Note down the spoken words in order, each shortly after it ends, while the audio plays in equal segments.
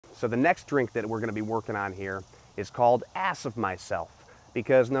So the next drink that we're going to be working on here is called Ass of Myself,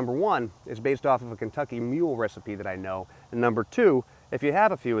 because number one, it's based off of a Kentucky Mule recipe that I know, and number two, if you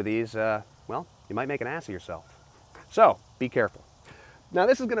have a few of these, well, you might make an ass of yourself. So be careful. Now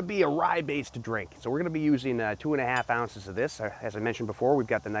this is going to be a rye-based drink, so we're going to be using 2.5 ounces of this. As I mentioned before, we've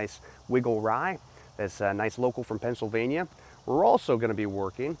got the nice Wiggle Rye. That's nice local from Pennsylvania. We're also going to be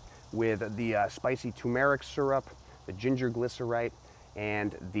working with the Spicy Turmeric Syrup, the Ginger Glycerite,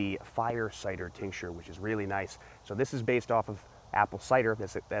 and the Fire Cider Tincture, which is really nice. So this is based off of apple cider.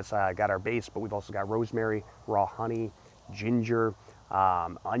 That's got our base, but we've also got rosemary, raw honey, ginger,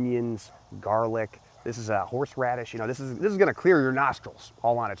 onions, garlic. This is a horseradish. You know, this is going to clear your nostrils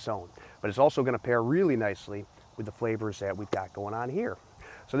all on its own, but it's also going to pair really nicely with the flavors that we've got going on here.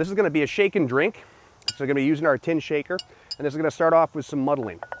 So this is going to be a shaken drink. So we're going to be using our tin shaker, and this is going to start off with some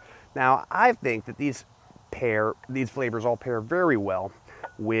muddling. Now, I think that these flavors all pair very well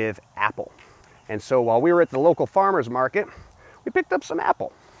with apple. And so while we were at the local farmer's market, we picked up some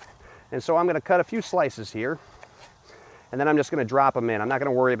apple. And so I'm going to cut a few slices here, and then I'm just going to drop them in. I'm not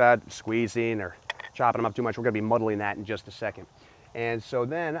going to worry about squeezing or chopping them up too much. We're going to be muddling that in just a second. And so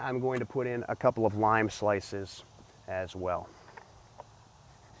then I'm going to put in a couple of lime slices as well.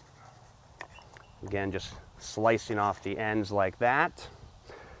 Again, just slicing off the ends like that,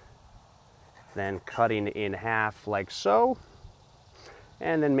 then cutting in half like so,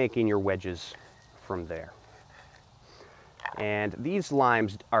 and then making your wedges from there. And these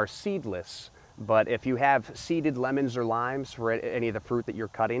limes are seedless, but if you have seeded lemons or limes for any of the fruit that you're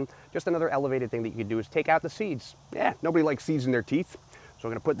cutting, just another elevated thing that you can do is take out the seeds. Yeah, nobody likes seeds in their teeth. So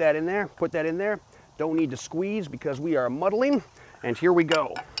I'm gonna put that in there, Don't need to squeeze because we are muddling, and here we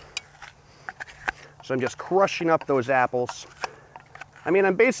go. So I'm just crushing up those apples. I mean,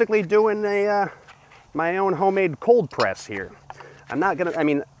 I'm basically doing my own homemade cold press here.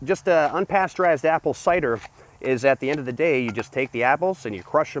 Just unpasteurized apple cider is, at the end of the day, you just take the apples and you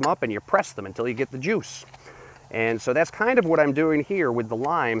crush them up and you press them until you get the juice. And so that's kind of what I'm doing here with the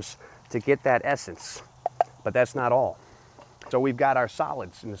limes to get that essence. But that's not all. So we've got our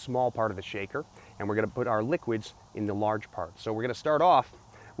solids in the small part of the shaker, and we're going to put our liquids in the large part. So we're going to start off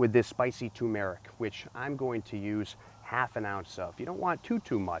with this spicy turmeric, which I'm going to use 1/2 ounce of. You don't want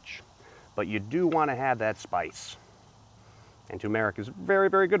too much, but you do want to have that spice. And turmeric is very,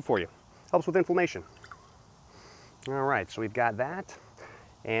 very good for you. Helps with inflammation. All right, so we've got that,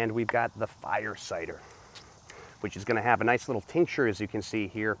 and we've got the fire cider, which is going to have a nice little tincture, as you can see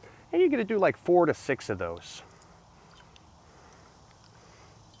here, and you're going to do like 4 to 6 of those.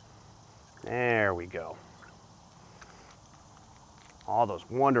 There we go. All those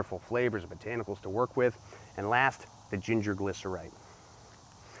wonderful flavors of botanicals to work with. And last, the ginger glycerite.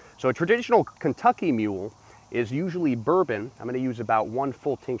 So a traditional Kentucky Mule is usually bourbon. I'm going to use about 1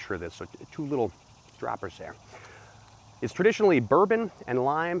 full tincture of this, so 2 little droppers there. It's traditionally bourbon and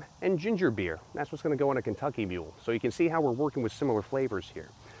lime and ginger beer. That's what's going to go in a Kentucky Mule. So you can see how we're working with similar flavors here.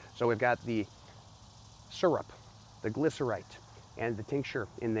 So we've got the syrup, the glycerite, and the tincture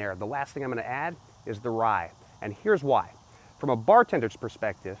in there. The last thing I'm going to add is the rye. And here's why. From a bartender's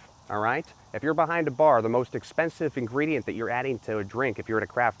perspective, all right, if you're behind a bar, the most expensive ingredient that you're adding to a drink, if you're at a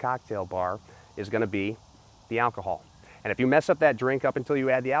craft cocktail bar, is going to be the alcohol. And if you mess up that drink up until you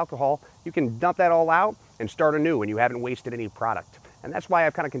add the alcohol, you can dump that all out and start anew, and you haven't wasted any product. And that's why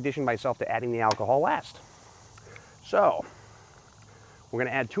I've kind of conditioned myself to adding the alcohol last. So we're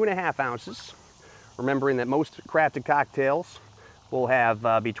going to add 2.5 ounces, remembering that most crafted cocktails will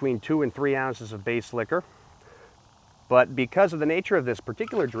have between 2 and 3 ounces of base liquor. But because of the nature of this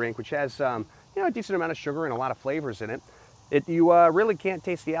particular drink, which has a decent amount of sugar and a lot of flavors in it, you really can't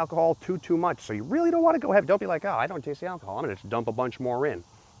taste the alcohol too much. So you really don't want to go ahead. Don't be like, oh, I don't taste the alcohol. I'm going to just dump a bunch more in.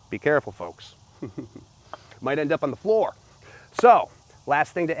 Be careful, folks. Might end up on the floor. So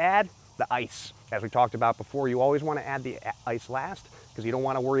last thing to add, the ice. As we talked about before, you always want to add the ice last because you don't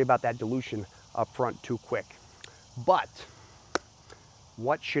want to worry about that dilution up front too quick. But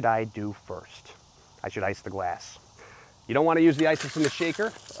what should I do first? I should ice the glass. You don't want to use the ice that's in the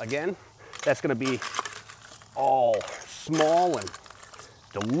shaker. Again, that's going to be all small and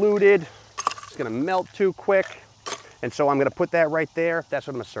diluted. It's going to melt too quick. And so I'm going to put that right there. That's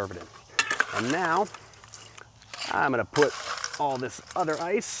what I'm going to serve it in. And now I'm going to put all this other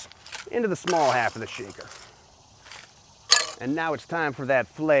ice into the small half of the shaker. And now it's time for that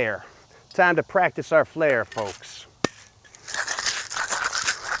flair. Time to practice our flair, folks.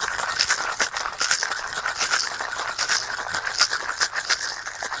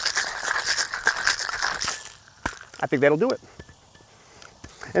 I think that'll do it.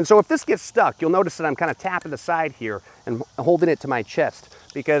 And so if this gets stuck, you'll notice that I'm kind of tapping the side here and holding it to my chest.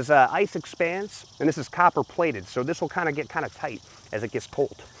 because ice expands, and this is copper plated, so this will kind of get kind of tight as it gets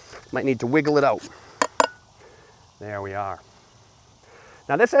cold. Might need to wiggle it out. There we are.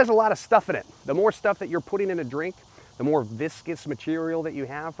 Now this has a lot of stuff in it. The more stuff that you're putting in a drink, the more viscous material that you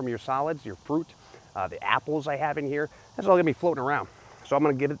have from your solids, your fruit, the apples I have in here, that's all gonna be floating around. So I'm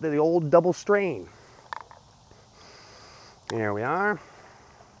gonna give it the old double strain. There we are.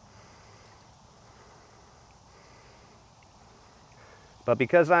 But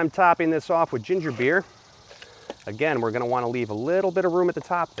because I'm topping this off with ginger beer, again, we're gonna wanna leave a little bit of room at the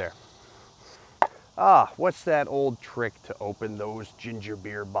top there. Ah, what's that old trick to open those ginger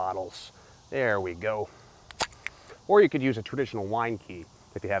beer bottles? There we go. Or you could use a traditional wine key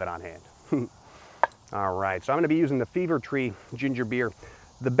if you have it on hand. All right, so I'm gonna be using the Fever Tree ginger beer.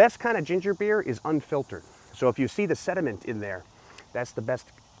 The best kind of ginger beer is unfiltered. So if you see the sediment in there, that's the best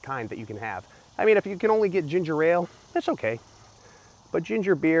kind that you can have. I mean, if you can only get ginger ale, that's okay. But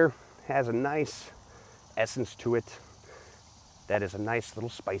ginger beer has a nice essence to it. That is a nice little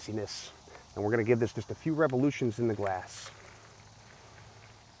spiciness. And we're gonna give this just a few revolutions in the glass.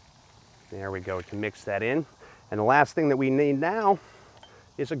 There we go, to mix that in. And the last thing that we need now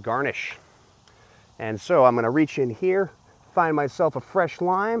is a garnish. And so I'm gonna reach in here, find myself a fresh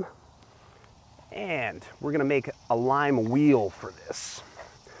lime, and we're gonna make a lime wheel for this,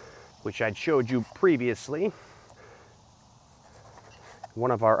 which I'd showed you previously.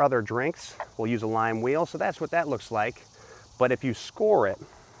 One of our other drinks, we'll use a lime wheel, so that's what that looks like. But if you score it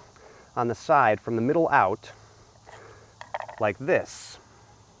on the side from the middle out, like this,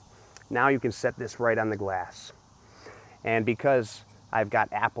 now you can set this right on the glass. And because I've got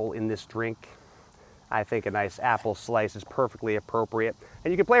apple in this drink, I think a nice apple slice is perfectly appropriate.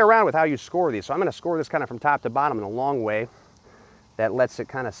 And you can play around with how you score these. So I'm gonna score this kind of from top to bottom in a long way that lets it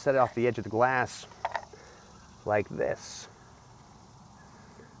kind of set off the edge of the glass like this.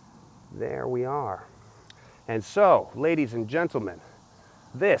 There we are. And so, ladies and gentlemen,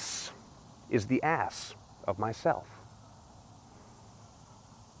 this is the ass of myself.